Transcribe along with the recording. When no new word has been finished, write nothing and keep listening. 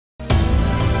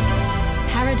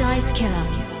Paradise Killer.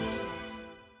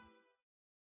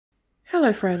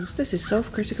 Hello friends, this is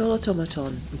Self-Critical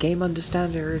Automaton, Game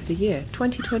Understander of the Year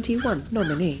 2021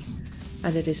 nominee,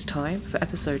 and it is time for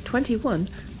episode 21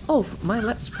 of my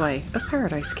Let's Play of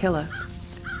Paradise Killer.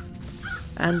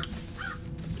 And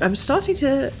I'm starting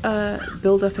to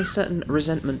build up a certain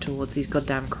resentment towards these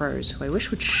goddamn crows, who I wish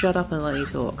would shut up and let me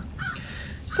talk.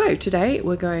 So today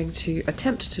we're going to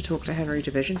attempt to talk to Henry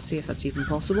Division, see if that's even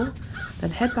possible, then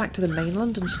head back to the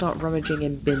mainland and start rummaging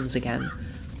in bins again,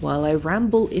 while I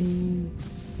ramble in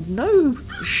no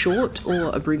short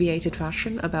or abbreviated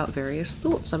fashion about various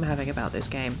thoughts I'm having about this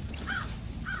game.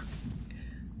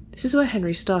 This is where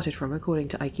Henry started from, according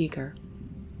to Aikiko.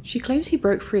 She claims he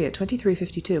broke free at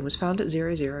 2352 and was found at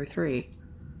 003.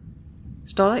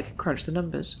 Starlight can crunch the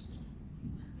numbers.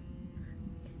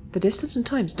 The distance and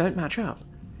times don't match up.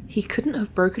 He couldn't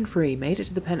have broken free, made it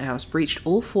to the penthouse, breached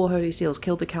all 4 holy seals,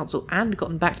 killed the council, and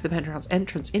gotten back to the penthouse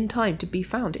entrance in time to be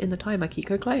found in the time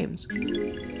Akiko claims.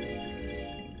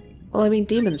 Well, I mean,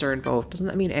 demons are involved. Doesn't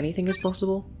that mean anything is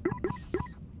possible?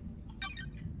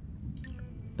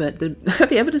 But the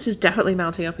evidence is definitely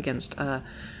mounting up against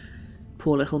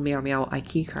poor little Meow Meow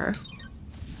Aikiko.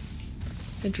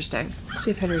 Interesting. Let's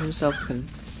see if Henry himself can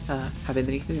have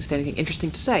anything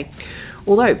interesting to say.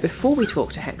 Although, before we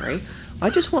talk to Henry, I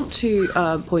just want to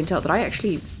point out that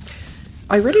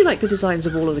I really like the designs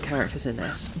of all of the characters in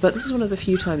this, but this is one of the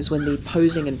few times when the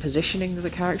posing and positioning of the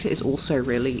character is also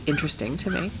really interesting to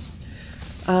me.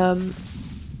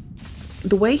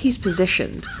 The way he's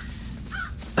positioned,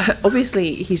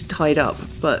 obviously he's tied up,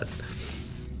 but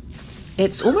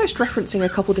it's almost referencing a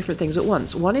couple different things at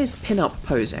once. One is pin-up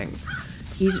posing.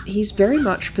 He's very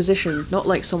much positioned not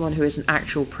like someone who is an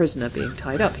actual prisoner being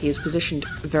tied up. He is positioned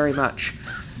very much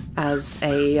as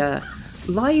a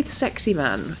lithe, sexy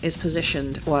man is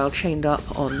positioned while chained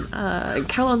up on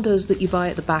calendars that you buy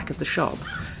at the back of the shop.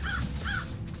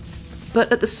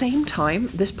 But at the same time,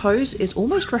 this pose is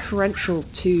almost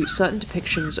referential to certain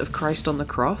depictions of Christ on the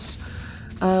cross,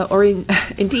 or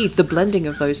indeed the blending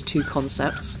of those two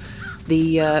concepts.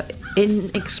 The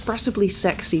inexpressibly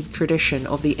sexy tradition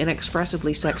of the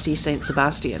inexpressibly sexy Saint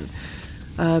Sebastian,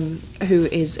 who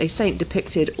is a saint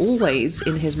depicted always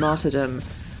in his martyrdom,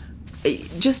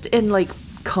 just in like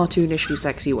cartoonishly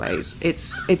sexy ways.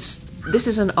 This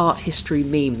is an art history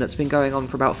meme that's been going on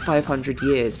for about 500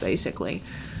 years, basically.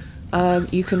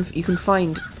 You can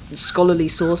find scholarly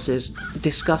sources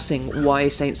discussing why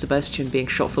Saint Sebastian being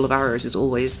shot full of arrows is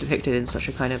always depicted in such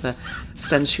a kind of a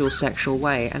sensual, sexual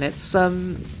way, and it's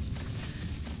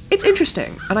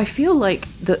interesting. And I feel like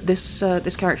that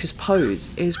this character's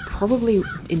pose is probably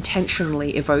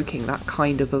intentionally evoking that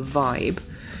kind of a vibe,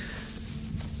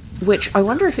 which I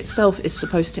wonder if itself is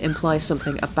supposed to imply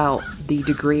something about the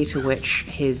degree to which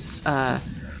his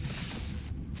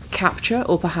capture,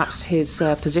 or perhaps his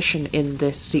position in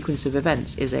this sequence of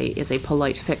events, is a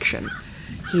polite fiction.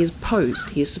 He is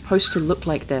posed. He is supposed to look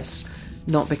like this,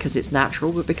 not because it's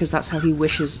natural, but because that's how he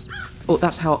wishes, or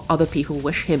that's how other people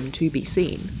wish him to be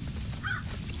seen.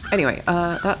 Anyway,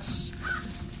 that's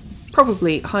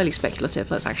probably highly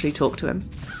speculative. Let's actually talk to him.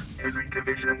 Henry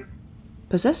Division.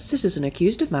 Possessed citizen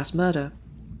accused of mass murder.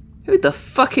 Who the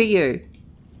fuck are you?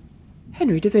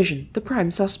 Henry Division, the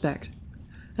prime suspect.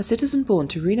 A citizen born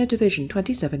to Rena Division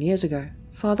 27 years ago.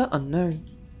 Father unknown.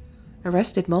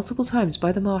 Arrested multiple times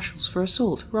by the marshals for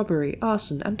assault, robbery,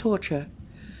 arson, and torture.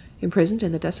 Imprisoned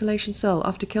in the desolation cell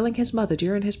after killing his mother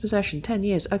during his possession 10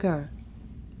 years ago.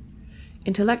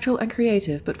 Intellectual and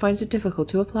creative, but finds it difficult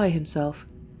to apply himself.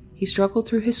 He struggled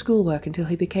through his schoolwork until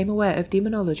he became aware of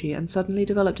demonology and suddenly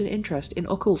developed an interest in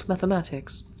occult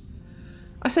mathematics.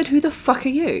 I said, who the fuck are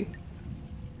you?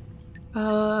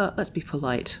 Let's be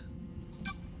polite.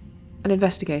 An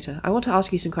investigator. I want to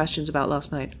ask you some questions about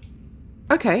last night.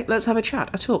 Okay, let's have a chat,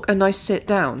 a talk, a nice sit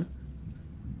down.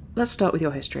 Let's start with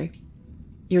your history.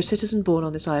 You're a citizen born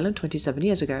on this island 27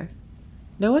 years ago.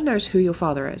 No one knows who your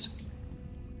father is.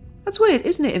 That's weird,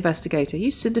 isn't it, investigator?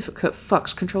 You syndicate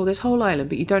fucks control this whole island,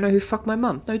 but you don't know who fucked my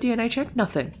mum. No DNA check,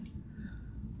 nothing.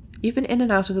 You've been in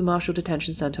and out of the Marshall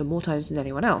Detention Center more times than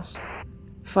anyone else.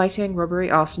 Fighting,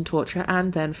 robbery, arson, torture,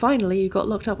 and then finally you got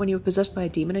locked up when you were possessed by a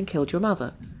demon and killed your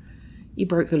mother. You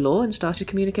broke the law and started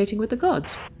communicating with the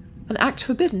gods. An act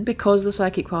forbidden because the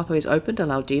psychic pathways opened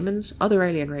allowed demons, other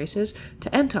alien races,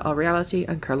 to enter our reality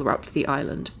and corrupt the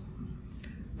island.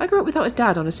 I grew up without a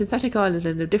dad on a synthetic island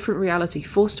in a different reality,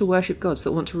 forced to worship gods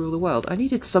that want to rule the world. I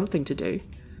needed something to do.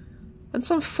 And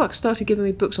some fuck started giving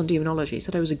me books on demonology,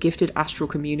 said I was a gifted astral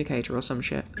communicator or some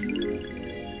shit.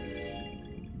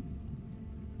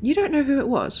 You don't know who it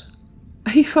was?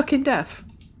 Are you fucking deaf?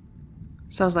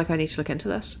 Sounds like I need to look into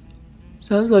this.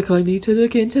 Sounds like I need to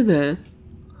look into that.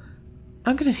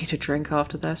 I'm gonna need a drink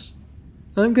after this.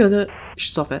 I'm gonna...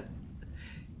 Stop it.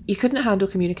 You couldn't handle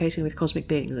communicating with cosmic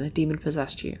beings and a demon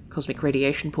possessed you. Cosmic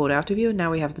radiation poured out of you and now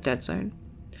we have the dead zone.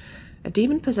 A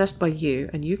demon possessed by you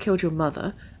and you killed your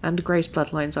mother and Grey's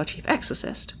bloodline's our chief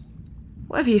exorcist.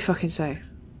 Whatever you fucking say.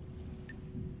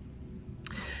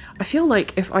 I feel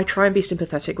like if I try and be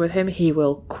sympathetic with him, he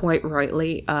will quite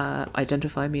rightly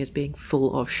identify me as being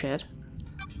full of shit.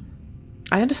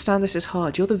 I understand this is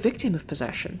hard. You're the victim of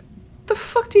possession. The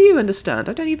fuck do you understand?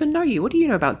 I don't even know you. What do you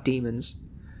know about demons?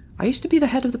 I used to be the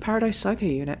head of the Paradise Psycho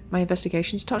Unit. My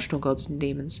investigations touched on gods and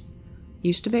demons.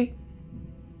 Used to be.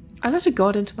 I let a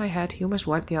god into my head. He almost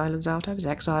wiped the islands out. I was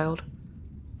exiled.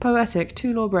 Poetic.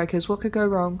 2 lawbreakers. What could go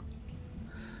wrong?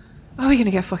 Are we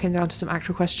gonna get fucking down to some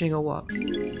actual questioning or what?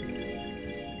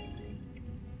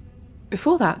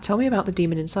 Before that, tell me about the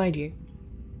demon inside you.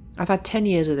 I've had 10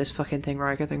 years of this fucking thing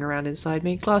writhing around inside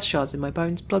me. Glass shards in my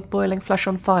bones, blood boiling, flesh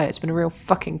on fire. It's been a real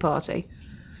fucking party.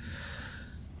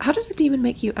 How does the demon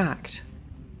make you act?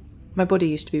 My body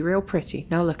used to be real pretty.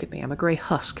 Now look at me. I'm a grey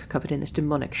husk covered in this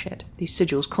demonic shit. These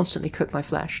sigils constantly cook my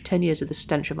flesh. 10 years of the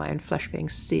stench of my own flesh being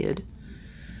seared.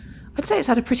 I'd say it's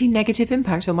had a pretty negative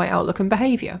impact on my outlook and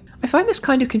behaviour. I find this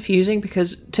kind of confusing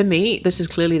because, to me, this is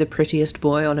clearly the prettiest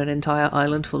boy on an entire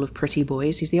island full of pretty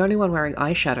boys. He's the only one wearing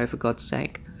eyeshadow, for God's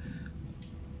sake.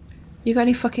 You got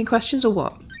any fucking questions or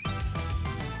what?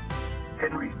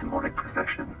 Henry's demonic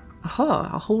possession. Aha,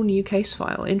 a whole new case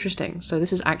file. Interesting. So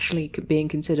this is actually being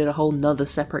considered a whole nother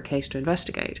separate case to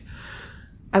investigate.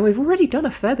 And we've already done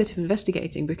a fair bit of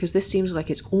investigating because this seems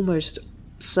like it's almost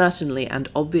certainly and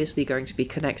obviously going to be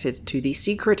connected to the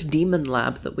secret demon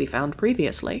lab that we found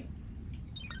previously.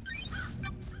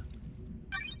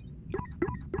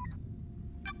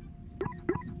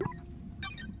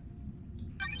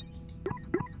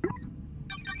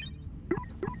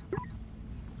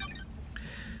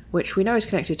 Which we know is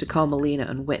connected to Carmelina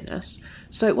and Witness.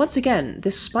 So once again,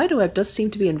 this spiderweb does seem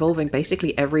to be involving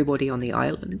basically everybody on the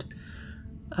island.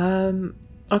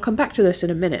 I'll come back to this in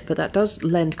a minute, but that does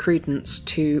lend credence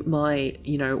to my,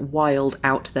 wild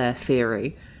out there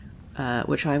theory,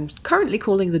 which I'm currently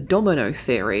calling the domino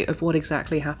theory of what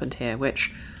exactly happened here,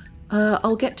 which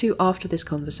I'll get to after this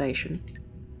conversation.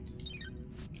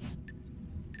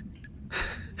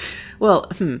 Well,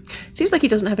 seems like he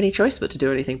doesn't have any choice but to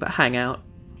do anything but hang out.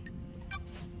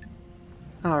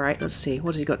 Alright, let's see.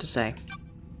 What has he got to say?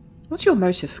 What's your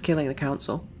motive for killing the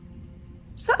council?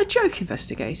 Is that a joke,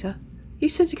 investigator? You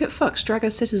syndicate fucks drag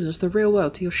us citizens of the real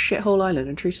world to your shithole island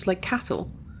and treat us like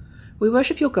cattle. We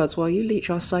worship your gods while you leech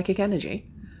our psychic energy.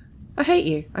 I hate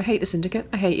you. I hate the syndicate.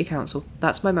 I hate your council.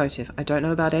 That's my motive. I don't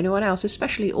know about anyone else,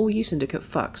 especially all you syndicate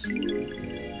fucks.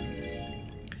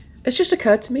 It's just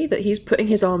occurred to me that he's putting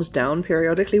his arms down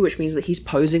periodically, which means that he's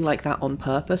posing like that on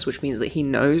purpose, which means that he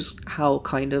knows how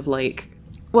kind of like...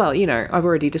 Well, I've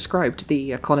already described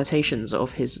the connotations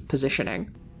of his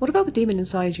positioning. What about the demon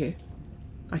inside you?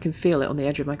 I can feel it on the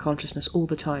edge of my consciousness all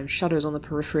the time, shadows on the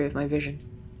periphery of my vision.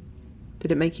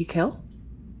 Did it make you kill?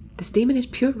 This demon is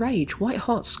pure rage.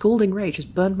 White-hot, scalding rage has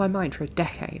burned my mind for a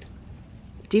decade.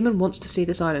 The demon wants to see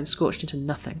this island scorched into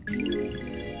nothing.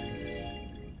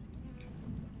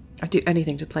 I'd do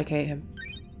anything to placate him.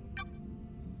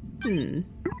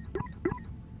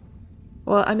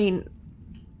 Well, I mean...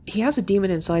 He has a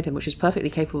demon inside him which is perfectly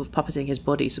capable of puppeting his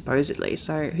body, supposedly,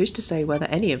 so who's to say whether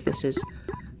any of this is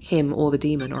him or the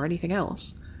demon or anything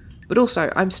else? But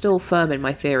also, I'm still firm in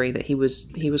my theory that he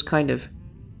was kind of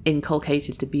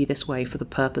inculcated to be this way for the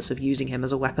purpose of using him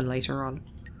as a weapon later on.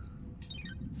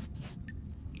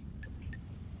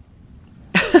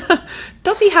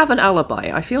 Does he have an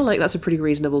alibi? I feel like that's a pretty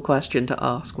reasonable question to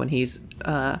ask when he's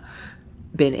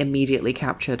been immediately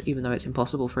captured, even though it's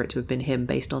impossible for it to have been him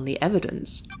based on the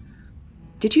evidence.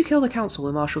 Did you kill the council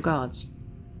with martial guards?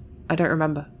 I don't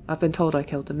remember. I've been told I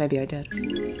killed them. Maybe I did.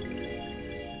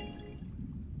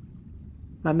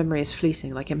 My memory is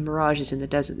fleeting, like in mirages in the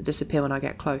desert that disappear when I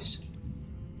get close.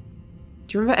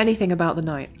 Do you remember anything about the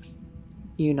night?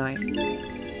 New Night.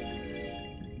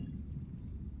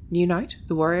 New Night?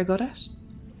 The warrior goddess?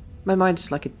 My mind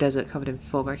is like a desert covered in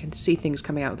fog. I can see things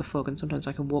coming out of the fog and sometimes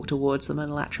I can walk towards them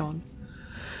and latch on.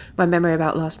 My memory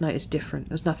about last night is different.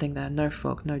 There's nothing there. No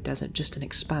fog, no desert, just an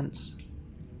expanse.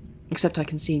 Except I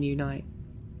can see New Night.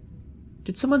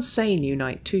 Did someone say New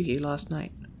Night to you last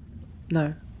night?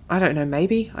 No. I don't know,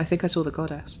 maybe? I think I saw the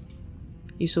goddess.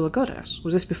 You saw a goddess?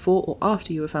 Was this before or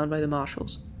after you were found by the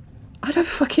marshals? I don't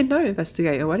fucking know,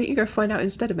 investigator. Why don't you go find out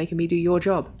instead of making me do your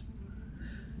job?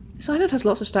 This island has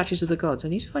lots of statues of the gods. I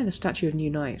need to find the statue of New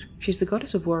Night. She's the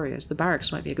goddess of warriors. The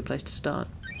barracks might be a good place to start.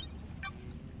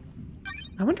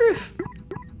 I wonder if...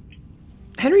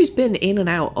 Henry's been in and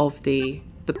out of the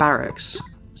barracks,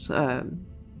 that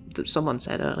someone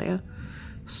said earlier.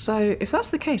 So, if that's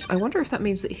the case, I wonder if that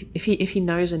means that if he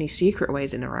knows any secret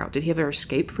ways in or out, did he ever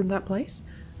escape from that place?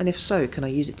 And if so, can I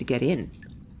use it to get in?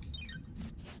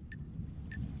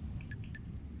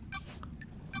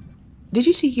 Did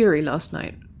you see Yuri last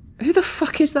night? Who the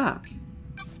fuck is that?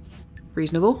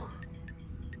 Reasonable.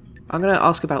 I'm gonna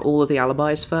ask about all of the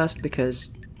alibis first,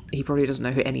 because he probably doesn't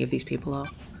know who any of these people are.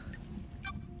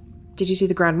 Did you see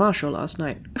the Grand Marshal last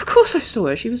night? Of course I saw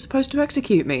her. She was supposed to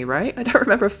execute me, right? I don't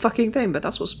remember a fucking thing, but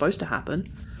that's what's supposed to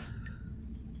happen.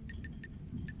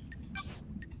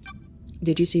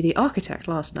 Did you see the Architect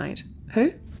last night?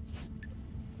 Who?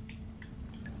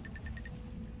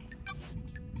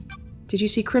 Did you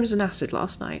see Crimson Acid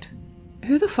last night?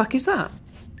 Who the fuck is that?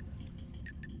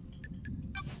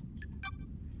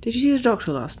 Did you see the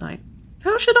Doctor last night?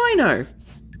 How should I know?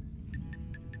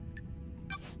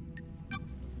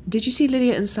 Did you see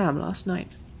Lydia and Sam last night?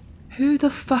 Who the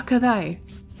fuck are they?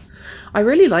 I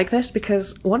really like this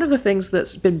because one of the things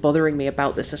that's been bothering me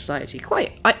about this society,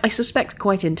 I suspect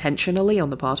quite intentionally on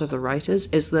the part of the writers,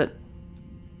 is that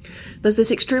there's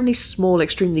this extremely small,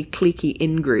 extremely cliquey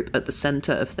in-group at the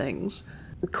centre of things,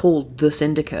 called the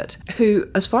Syndicate, who,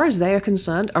 as far as they are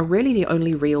concerned, are really the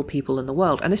only real people in the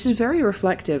world. And this is very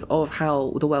reflective of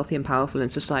how the wealthy and powerful in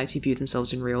society view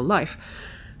themselves in real life.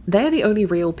 They're the only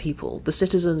real people. The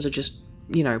citizens are just,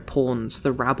 you know, pawns,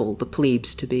 the rabble, the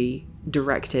plebes to be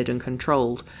directed and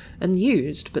controlled and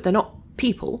used, but they're not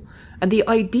people. And the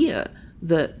idea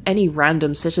that any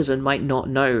random citizen might not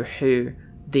know who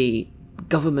the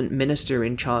government minister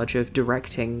in charge of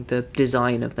directing the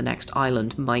design of the next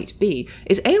island might be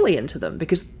is alien to them,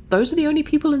 because those are the only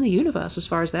people in the universe as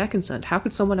far as they're concerned. How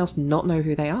could someone else not know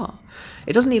who they are?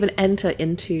 It doesn't even enter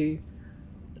into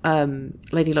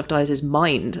Lady Love Dies'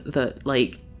 mind that,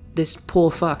 like, this poor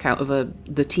fuck out of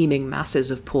the teeming masses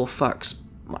of poor fucks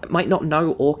might not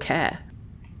know or care.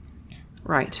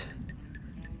 Right.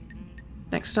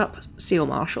 Next up, SEAL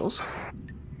Marshals.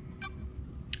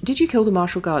 Did you kill the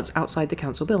Marshal Guards outside the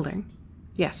council building?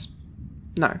 Yes.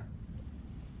 No.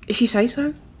 If you say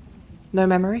so? No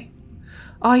memory?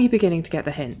 Are you beginning to get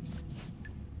the hint?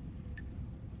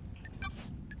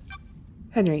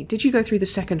 Henry, did you go through the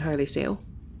second Holy Seal?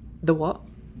 The what?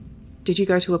 Did you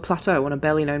go to a plateau on a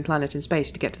barely known planet in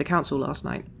space to get to the council last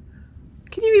night?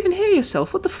 Can you even hear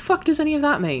yourself? What the fuck does any of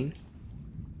that mean?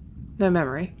 No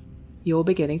memory. You're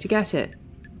beginning to get it.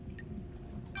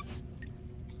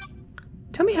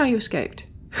 Tell me how you escaped.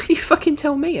 You fucking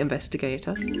tell me,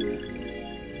 investigator.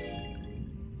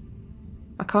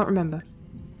 I can't remember.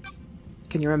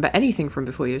 Can you remember anything from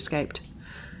before you escaped?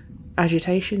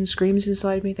 Agitation, screams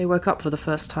inside me. They woke up for the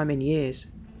first time in years.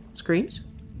 Screams?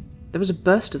 There was a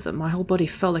burst of them. My whole body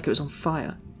felt like it was on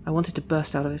fire. I wanted to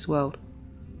burst out of this world.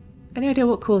 Any idea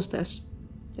what caused this?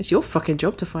 It's your fucking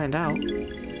job to find out.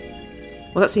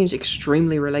 Well, that seems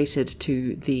extremely related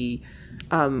to the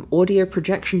audio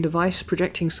projection device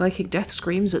projecting psychic death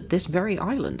screams at this very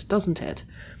island, doesn't it?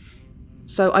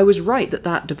 So I was right that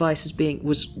that device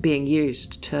was being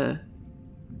used to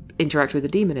interact with the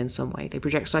demon in some way. They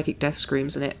project psychic death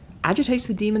screams and it agitates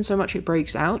the demon so much it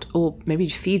breaks out, or maybe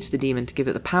feeds the demon to give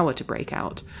it the power to break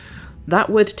out. That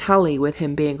would tally with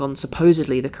him being on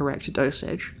supposedly the correct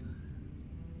dosage.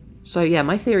 So yeah,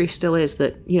 my theory still is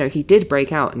that, you know, he did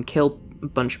break out and kill a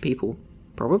bunch of people.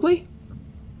 Probably?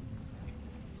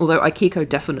 Although Aikiko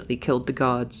definitely killed the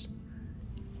guards.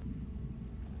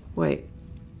 Wait.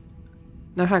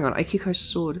 No, hang on. Aikiko's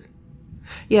sword.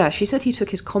 Yeah, she said he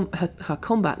took his her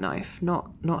combat knife,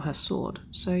 not her sword.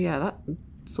 So yeah, that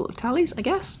sort of tallies, I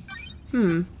guess?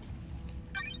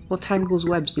 What tangles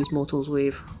webs these mortals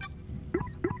weave?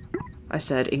 I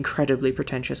said, incredibly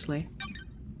pretentiously.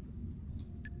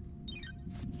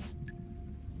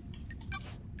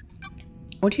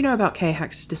 What do you know about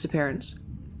K-Hax's disappearance?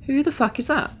 Who the fuck is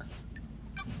that?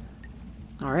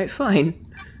 Alright,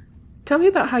 fine. Tell me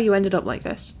about how you ended up like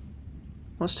this.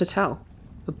 What's to tell?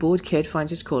 A bored kid finds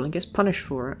his calling and gets punished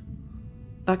for it.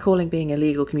 That calling being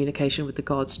illegal communication with the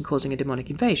gods and causing a demonic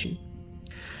invasion.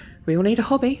 We all need a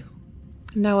hobby.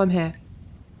 And now I'm here.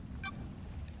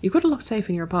 You've got a locked safe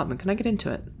in your apartment. Can I get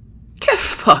into it? Get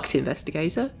fucked,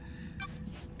 investigator.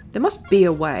 There must be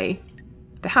a way.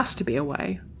 There has to be a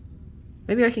way.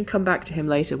 Maybe I can come back to him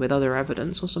later with other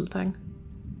evidence or something.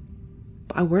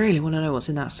 But I really want to know what's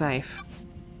in that safe.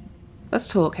 Let's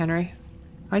talk, Henry.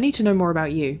 I need to know more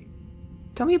about you.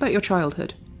 Tell me about your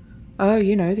childhood. Oh,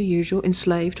 you know, the usual.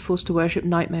 Enslaved, forced to worship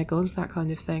nightmare gods, that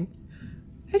kind of thing.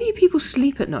 How do you people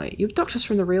sleep at night? You abduct us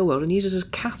from the real world and use us as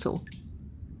cattle.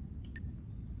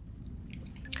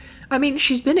 I mean,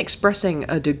 she's been expressing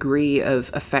a degree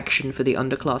of affection for the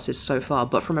underclasses so far,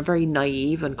 but from a very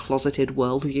naive and closeted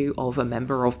worldview of a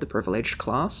member of the privileged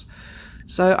class.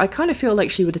 So I kind of feel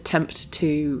like she would attempt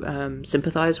to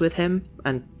sympathize with him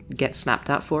and get snapped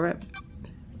at for it.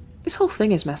 This whole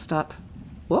thing is messed up.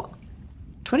 What?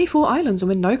 24 islands and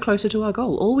we're no closer to our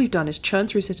goal. All we've done is churn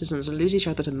through citizens and lose each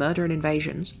other to murder and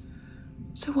invasions.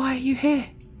 So why are you here?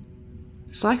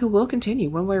 The cycle will continue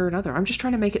one way or another. I'm just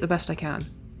trying to make it the best I can.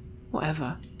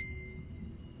 Whatever.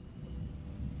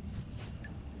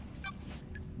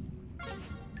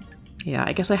 Yeah,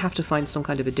 I guess I have to find some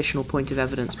kind of additional point of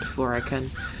evidence before I can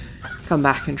come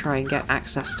back and try and get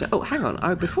access to... Oh, hang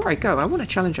on. Before I go, I want to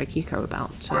challenge Akiko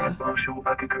about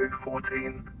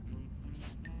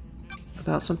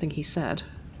something he said.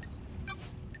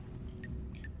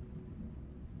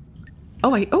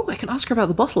 Oh, I can ask her about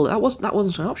the bottle. That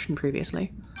wasn't an option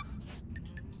previously.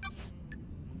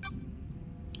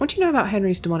 What do you know about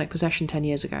Henry's demonic possession 10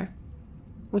 years ago?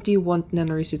 What do you want,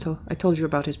 Nenorisuto? I told you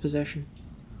about his possession.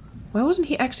 Why wasn't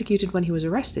he executed when he was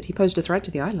arrested? He posed a threat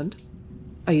to the island.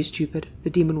 Are you stupid?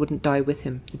 The demon wouldn't die with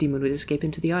him. The demon would escape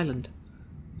into the island.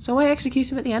 So why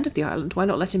execute him at the end of the island? Why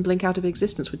not let him blink out of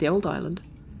existence with the old island?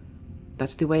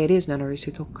 That's the way it is,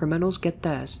 Nenorisuto. Criminals get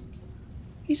theirs.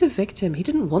 He's a victim. He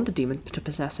didn't want the demon to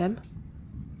possess him.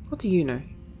 What do you know?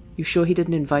 You sure he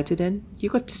didn't invite it in? You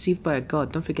got deceived by a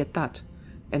god, don't forget that.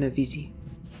 And a vizi.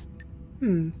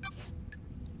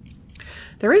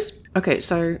 There is... Okay,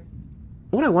 so...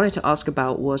 What I wanted to ask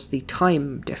about was the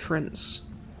time difference.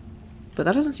 But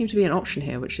that doesn't seem to be an option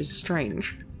here, which is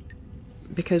strange.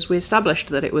 Because we established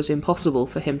that it was impossible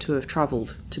for him to have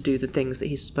travelled to do the things that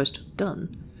he's supposed to have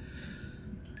done.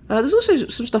 There's also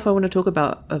some stuff I want to talk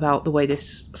about the way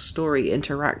this story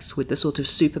interacts with the sort of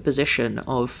superposition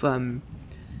of,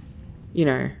 you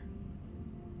know,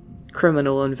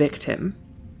 criminal and victim,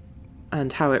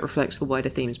 and how it reflects the wider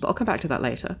themes, but I'll come back to that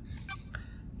later.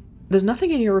 There's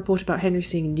nothing in your report about Henry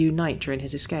seeing New Night during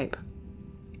his escape.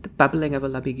 The babbling of a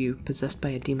Labigu possessed by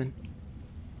a demon.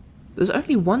 There's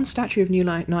only one statue of New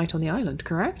Night on the island,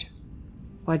 correct?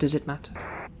 Why does it matter?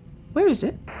 Where is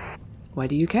it? Why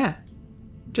do you care?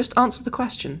 Just answer the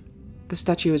question. The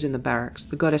statue is in the barracks.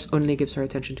 The goddess only gives her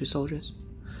attention to soldiers.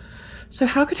 So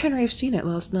how could Henry have seen it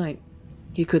last night?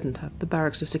 He couldn't have. The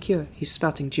barracks are secure. He's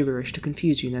spouting gibberish to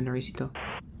confuse you, Nenorisuto.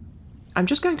 I'm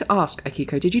just going to ask,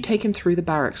 Akiko, did you take him through the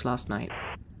barracks last night?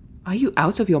 Are you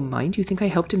out of your mind? You think I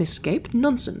helped him escape?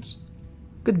 Nonsense.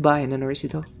 Goodbye,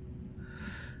 Nenorisuto.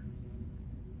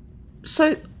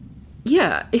 So,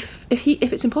 yeah, if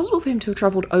it's impossible for him to have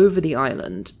travelled over the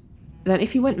island, then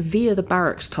if he went via the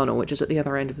barracks tunnel, which is at the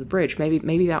other end of the bridge,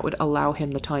 maybe that would allow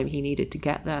him the time he needed to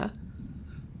get there.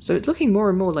 So it's looking more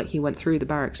and more like he went through the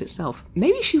barracks itself.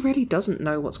 Maybe she really doesn't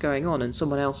know what's going on and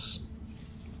someone else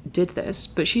did this,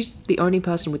 but she's the only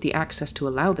person with the access to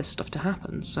allow this stuff to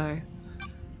happen, so...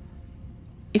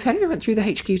 If Henry went through the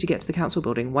HQ to get to the council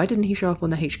building, why didn't he show up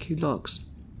on the HQ logs?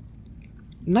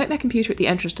 The nightmare computer at the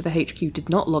entrance to the HQ did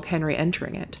not log Henry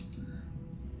entering it.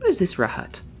 What is this,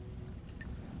 Rahat?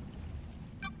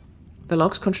 The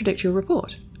logs contradict your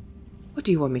report. What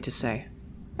do you want me to say?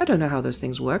 I don't know how those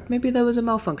things work. Maybe there was a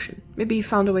malfunction. Maybe you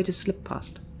found a way to slip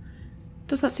past.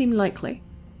 Does that seem likely?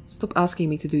 Stop asking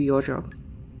me to do your job.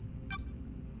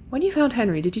 When you found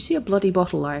Henry, did you see a bloody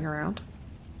bottle lying around?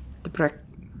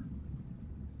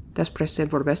 Das presse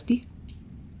vorbesti?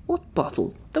 What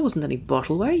bottle? There wasn't any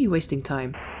bottle. Why are you wasting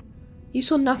time? You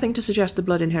saw nothing to suggest the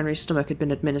blood in Henry's stomach had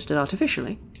been administered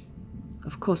artificially.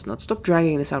 Of course not. Stop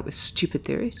dragging this out with stupid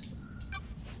theories.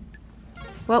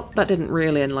 Well, that didn't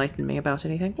really enlighten me about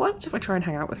anything. What happens if I try and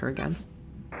hang out with her again?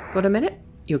 Got a minute?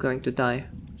 You're going to die.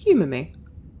 Humour me.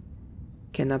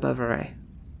 Kenabavare.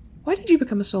 Why did you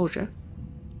become a soldier?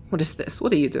 What is this?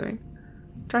 What are you doing?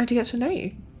 Trying to get to know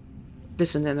you.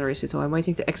 Listen, Nenorisuto, I'm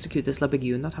waiting to execute this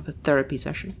Labigu and not have a therapy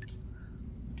session.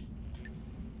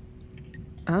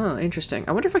 Ah, interesting.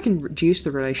 I wonder if I can reduce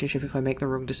the relationship if I make the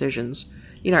wrong decisions.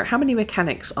 You know, how many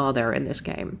mechanics are there in this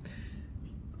game?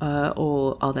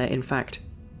 Or are there, in fact,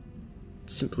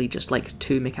 simply just like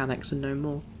 2 mechanics and no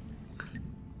more?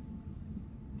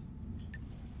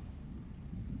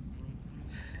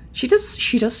 She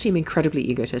does seem incredibly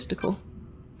egotistical.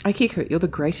 Akiko, you're the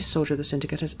greatest soldier the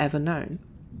Syndicate has ever known.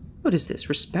 What is this,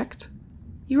 respect?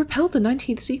 You repelled the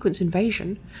 19th sequence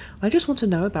invasion. I just want to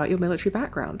know about your military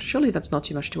background. Surely that's not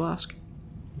too much to ask.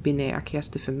 Bine acquiesce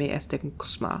for me este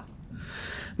cosma.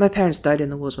 My parents died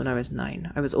in the wars when I was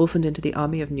 9. I was orphaned into the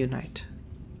army of New Night.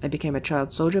 I became a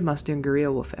child soldier mastering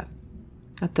guerrilla warfare.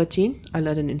 At 13, I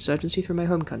led an insurgency through my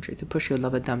home country to push your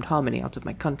lover-damned harmony out of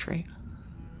my country.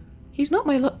 He's not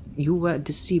my You were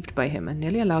deceived by him and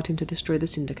nearly allowed him to destroy the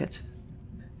Syndicate.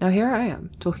 Now here I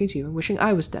am, talking to you and wishing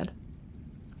I was dead.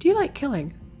 Do you like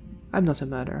killing? I'm not a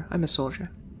murderer, I'm a soldier.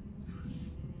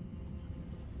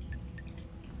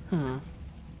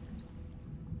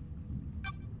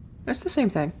 It's the same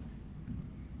thing.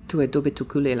 To a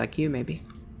dobitukule like you, maybe.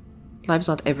 Lives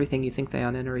aren't everything you think they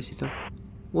are, Nenoricito.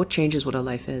 What changes what a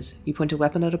life is? You point a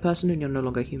weapon at a person and you're no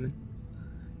longer human.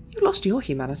 You lost your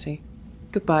humanity.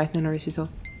 Goodbye, Nenoricito.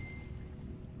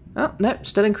 Oh, no,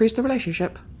 still increased the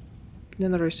relationship.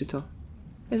 Nenoricito.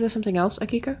 Is there something else,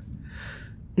 Akiko?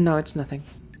 No, it's nothing.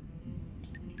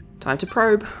 Time to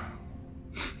probe.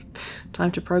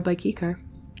 Time to probe Akiko.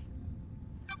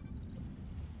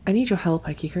 I need your help,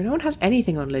 Akiko. No one has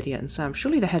anything on Lydia and Sam.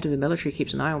 Surely the head of the military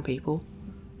keeps an eye on people.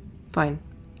 Fine.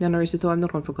 Nenoricito, I'm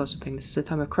not one for gossiping. This is a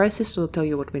time of crisis, so I'll tell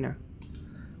you what we know.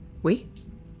 We?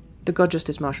 The God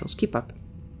Justice Marshals. Keep up.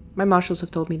 My marshals have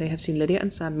told me they have seen Lydia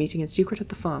and Sam meeting in secret at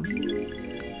the farm.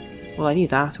 Well, I knew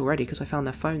that already because I found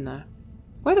their phone there.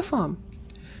 Why the farm?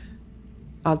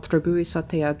 That's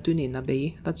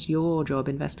your job,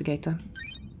 investigator.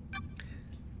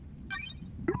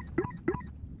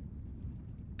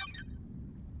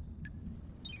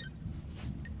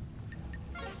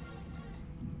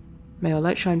 May your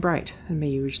light shine bright, and may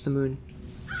you reach the moon.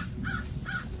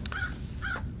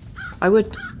 I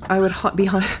would be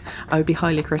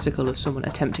highly critical of someone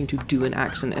attempting to do an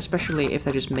accent, especially if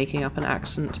they're just making up an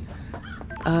accent.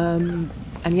 And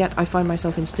yet I find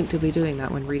myself instinctively doing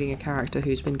that when reading a character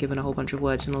who's been given a whole bunch of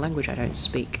words in a language I don't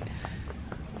speak.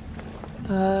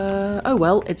 Oh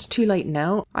well, it's too late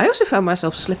now. I also found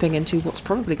myself slipping into what's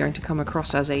probably going to come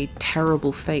across as a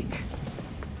terrible fake,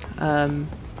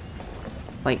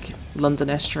 like, London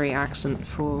estuary accent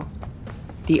for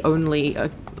the only,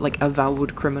 like,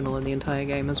 avowed criminal in the entire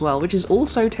game as well, which is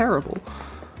also terrible.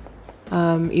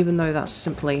 Even though that's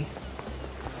simply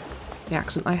the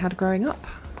accent I had growing up,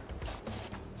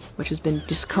 which has been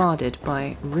discarded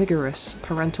by rigorous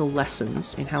parental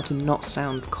lessons in how to not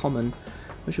sound common,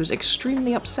 which was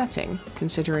extremely upsetting,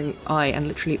 considering I and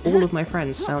literally all of my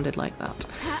friends sounded like that.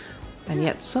 And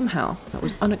yet somehow that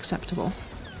was unacceptable.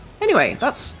 Anyway,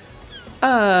 that's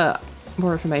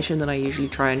more information than I usually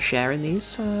try and share in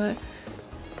these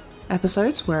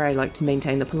episodes, where I like to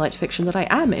maintain the polite fiction that I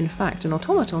am, in fact, an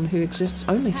automaton who exists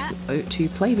only to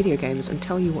play video games and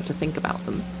tell you what to think about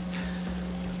them.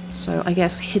 So I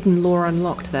guess hidden lore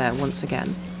unlocked there once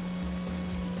again.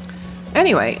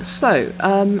 Anyway, so,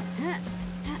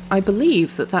 I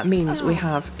believe that that means we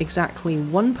have exactly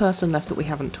one person left that we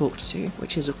haven't talked to,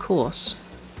 which is, of course,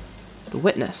 the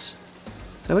witness.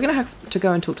 So we're going to have to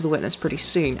go and talk to the witness pretty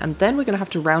soon, and then we're going to have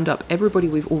to round up everybody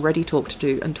we've already talked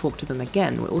to and talk to them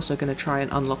again. We're also going to try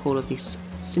and unlock all of these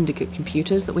syndicate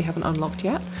computers that we haven't unlocked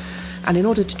yet. And in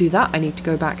order to do that, I need to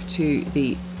go back to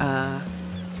the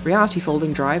reality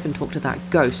folding drive and talk to that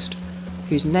ghost,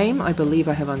 whose name I believe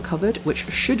I have uncovered, which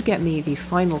should get me the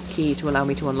final key to allow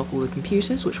me to unlock all the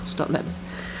computers, which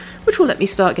will let me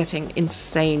start getting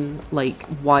insane, like,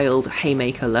 wild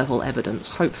Haymaker level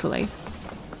evidence, hopefully.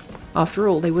 After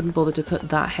all, they wouldn't bother to put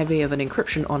that heavy of an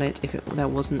encryption on it if there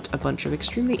wasn't a bunch of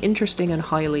extremely interesting and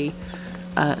highly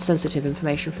sensitive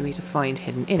information for me to find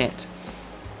hidden in it.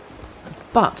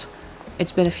 But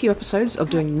it's been a few episodes of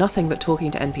doing nothing but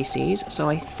talking to NPCs, so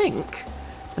I think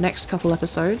the next couple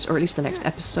episodes, or at least the next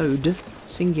episode,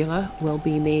 singular, will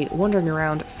be me wandering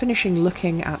around, finishing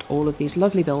looking at all of these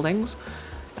lovely buildings,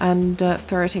 and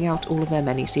ferreting out all of their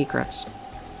many secrets.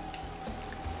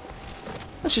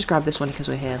 Let's just grab this one because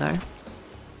we're here, though.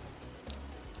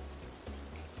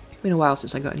 Been a while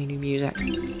since I got any new music.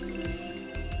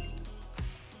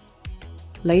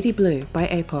 Lady Blue by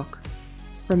APOC.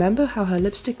 Remember how her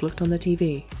lipstick looked on the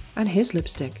TV? And his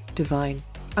lipstick, divine.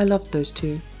 I loved those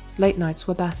two. Late nights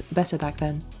were better back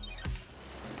then.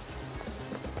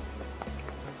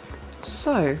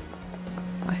 So,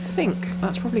 I think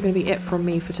that's probably going to be it from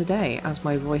me for today, as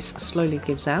my voice slowly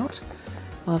gives out.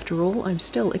 After all, I'm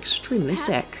still extremely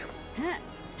sick.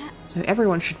 So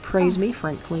everyone should praise me,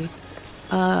 frankly,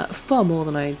 far more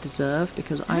than I deserve,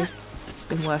 because I've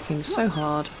been working so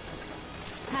hard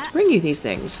to bring you these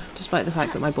things, despite the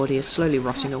fact that my body is slowly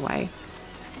rotting away.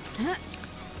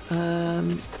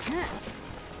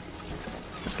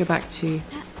 Let's go back to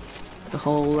the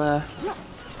whole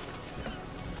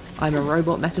I'm a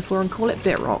robot metaphor and call it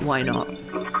bit rot, why not?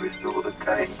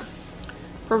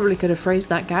 Probably could have phrased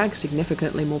that gag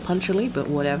significantly more punchily, but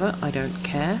whatever, I don't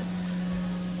care.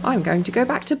 I'm going to go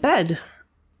back to bed.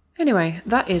 Anyway,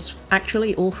 that is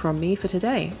actually all from me for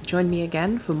today. Join me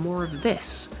again for more of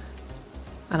this.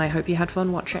 And I hope you had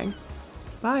fun watching.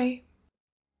 Bye!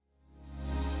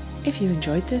 If you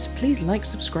enjoyed this, please like,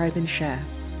 subscribe and share.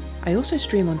 I also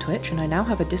stream on Twitch, and I now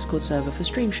have a Discord server for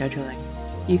stream scheduling.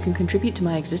 You can contribute to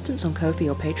my existence on Ko-fi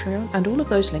or Patreon, and all of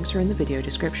those links are in the video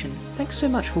description. Thanks so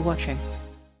much for watching.